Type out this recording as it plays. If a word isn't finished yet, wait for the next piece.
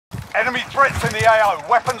Enemy threats in the AO.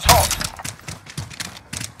 Weapons hot.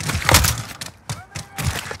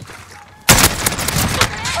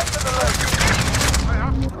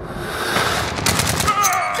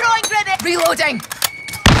 Throwing grenade! Reloading!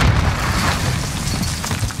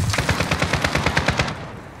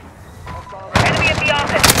 Enemy at the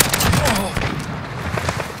office.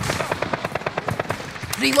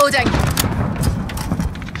 Reloading!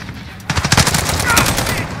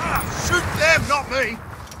 Shoot them, not me!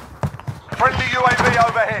 Friendly UAV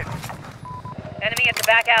overhead. Enemy at the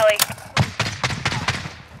back alley.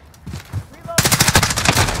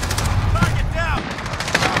 Target down!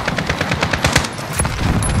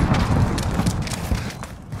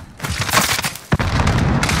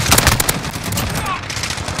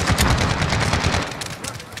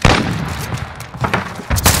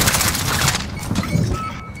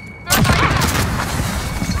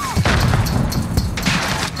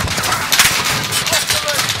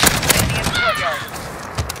 Enemy in the courtyard.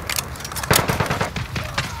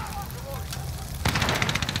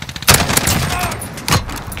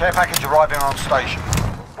 Care package arriving on station.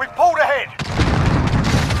 We've pulled ahead.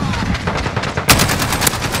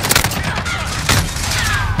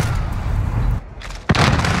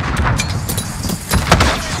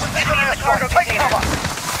 Enemy in the cargo Take container. cover.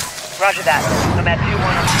 Roger that. I'm at 2-1.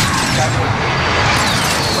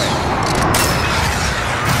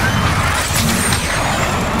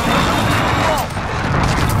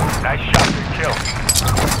 Nice shot, good kill.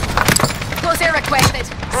 Close air requested.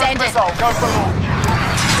 Send it. Missile, go for launch.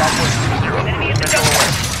 Enemy in the jungle.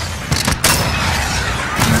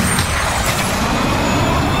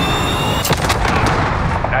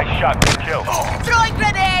 Nice shot, good kill. Throwing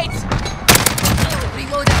grenades!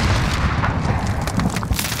 Reloading.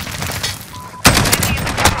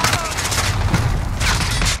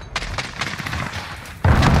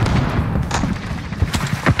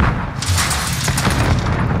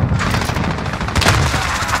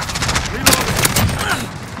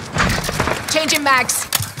 Changing mags.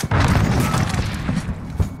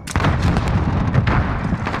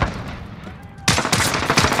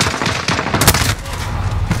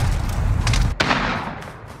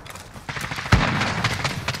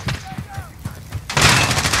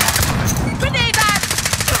 Grenade out!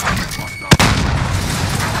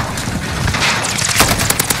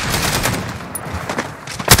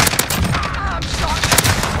 I'm shot.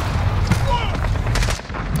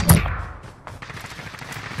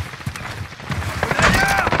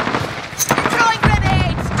 Throwing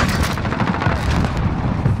grenades!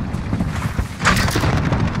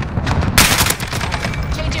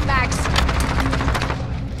 Changing mags.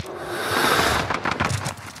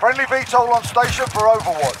 Friendly VTOL on station for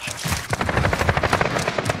Overwatch.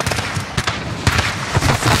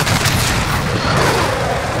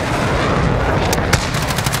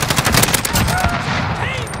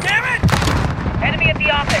 Enemy at the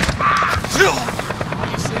office.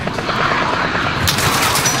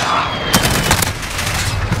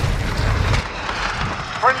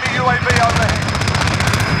 Friendly UAV overhead.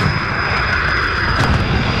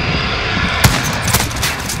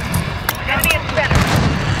 Enemy in center.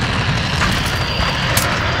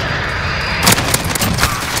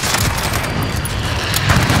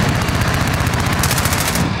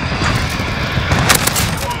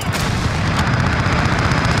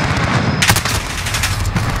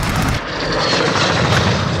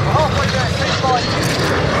 We're halfway there, keep fighting.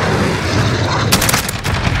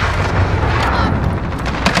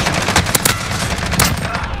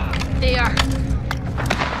 They are.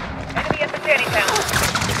 Enemy at the tanning town.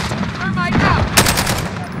 Thermite out!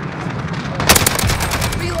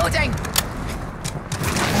 Reloading!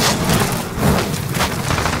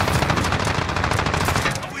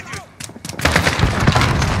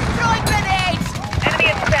 Throwing grenades! Enemy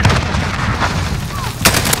at the center.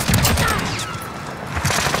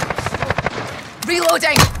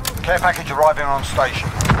 Reloading! Care package arriving on station.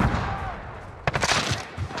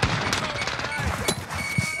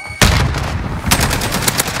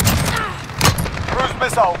 Cruise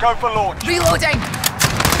missile, go for launch. Reloading!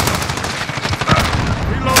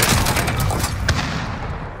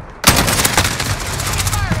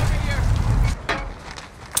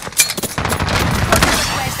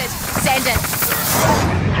 Requested. Send it.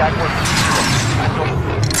 Jaguar.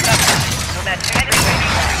 No match. Enemy ready.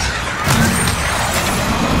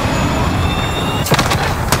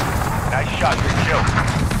 Nice shot, good kill.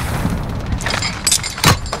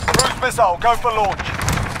 Cruise missile, go for launch.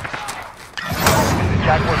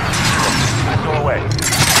 Jaguar. Go away.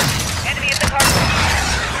 Enemy at the cargo.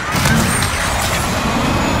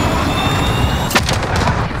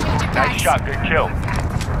 Nice shot, good kill.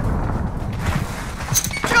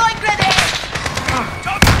 Throwing grenades!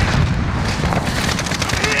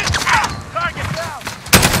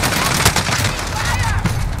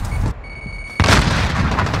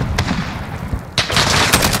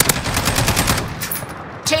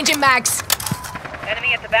 mags.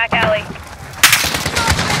 Enemy at the back alley.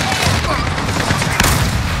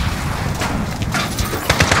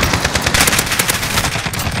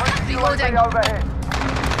 Reloading. Overhead.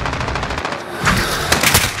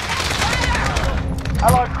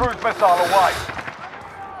 Allied cruise missile away.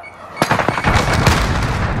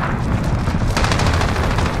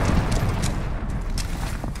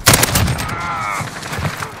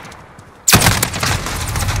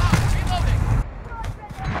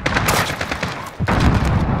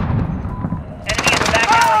 Enemy at the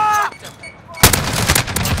back alley.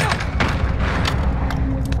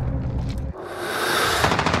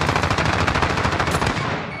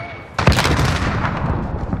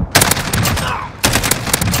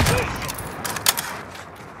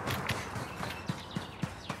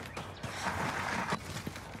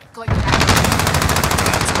 Got your back.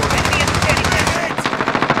 Enemy at the standing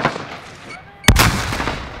town.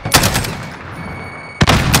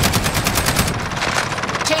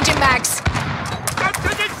 Changing mags.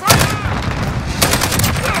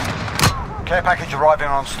 Care package arriving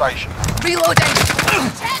on station. Reloading.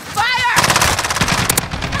 Check fire!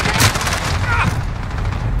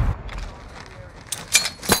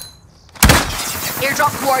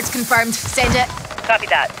 Airdrop coords confirmed. Send it. Copy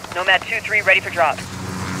that. Nomad 2-3 ready for drop.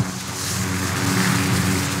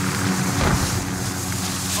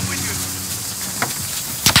 I'm with you.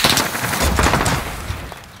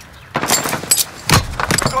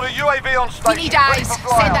 Got a UAV on We station. need ready eyes. for Send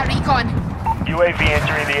flyout. that recon. UAV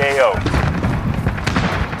entering the AO.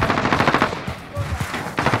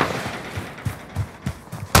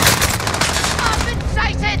 I've been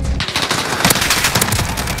sighted!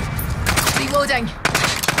 Reloading.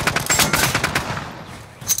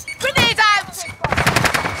 Grenade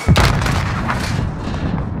out!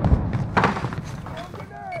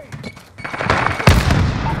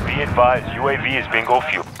 Be advised, UAV is bingo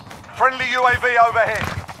fuel. Friendly UAV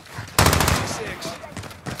overhead.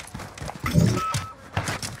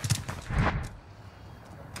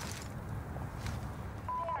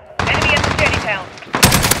 Enemy at the standing town.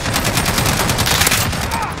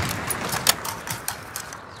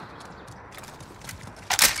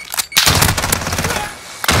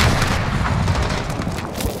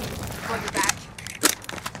 Got your back.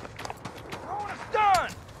 Done.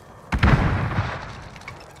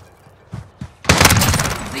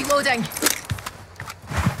 Reloading.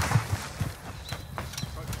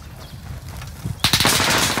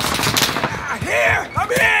 Here! I'm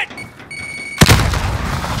hit!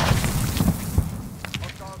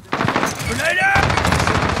 Grenade out!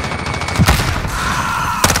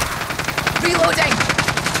 Reloading.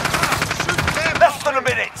 Shoot them! Less than a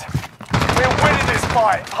minute. We're winning this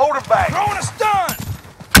fight. Hold them back. Throwing a stun!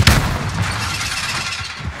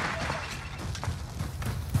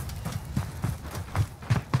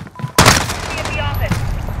 Enemy at the office.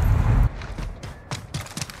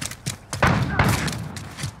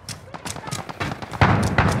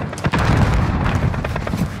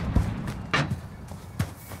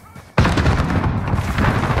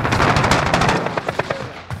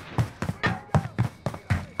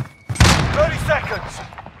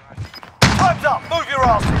 Time's up. Move your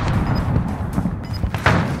asses.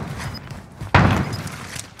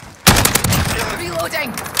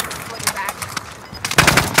 Reloading. Got your back.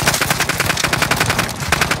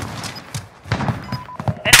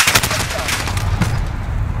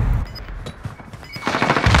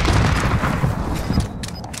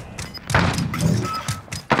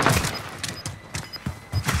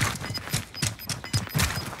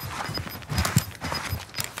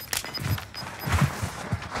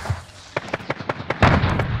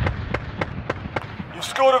 You've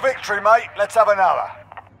scored a victory, mate. Let's have another.